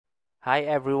Hi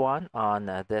everyone, on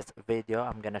this video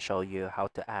I'm gonna show you how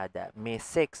to add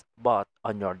MEE6 bot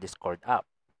on your Discord app.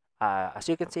 As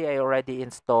you can see, I already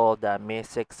installed the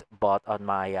MEE6 bot on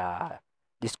my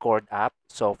Discord app.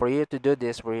 So for you to do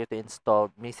this, for you to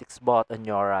install MEE6 bot on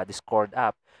your Discord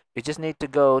app, you just need to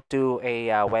go to a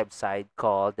website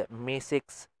called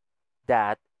MEE6.xyz.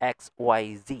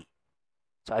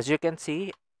 So as you can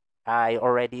see, I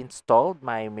already installed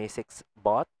my MEE6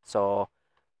 bot. So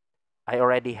I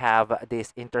already have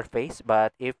this interface,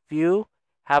 but if you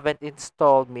haven't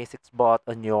installed MEE6 Bot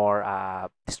on your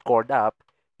Discord app,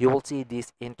 you will see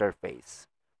this interface.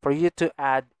 For you to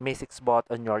add MEE6 Bot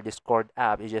on your Discord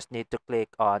app, you just need to click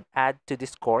on Add to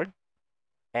Discord.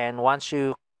 And once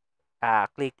you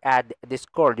click Add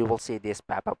Discord, you will see this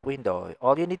pop-up window.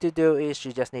 All you need to do is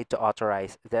you just need to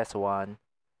authorize this one.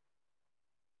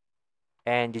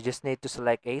 And you just need to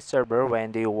select a server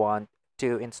when do you want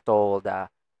to install the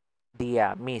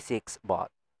MEE6 bot.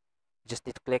 Just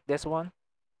need to click this one,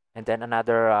 and then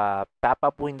another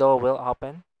pop-up window will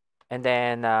open, and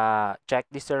then check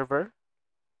the server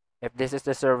if this is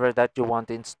the server that you want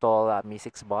to install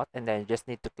MEE6 bot, and then you just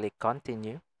need to click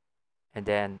continue and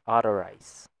then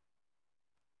authorize.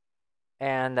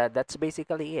 And that's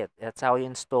basically it. That's how you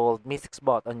install MEE6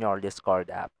 bot on your Discord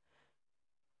app.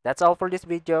 That's all for this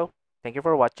video. Thank you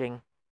for watching.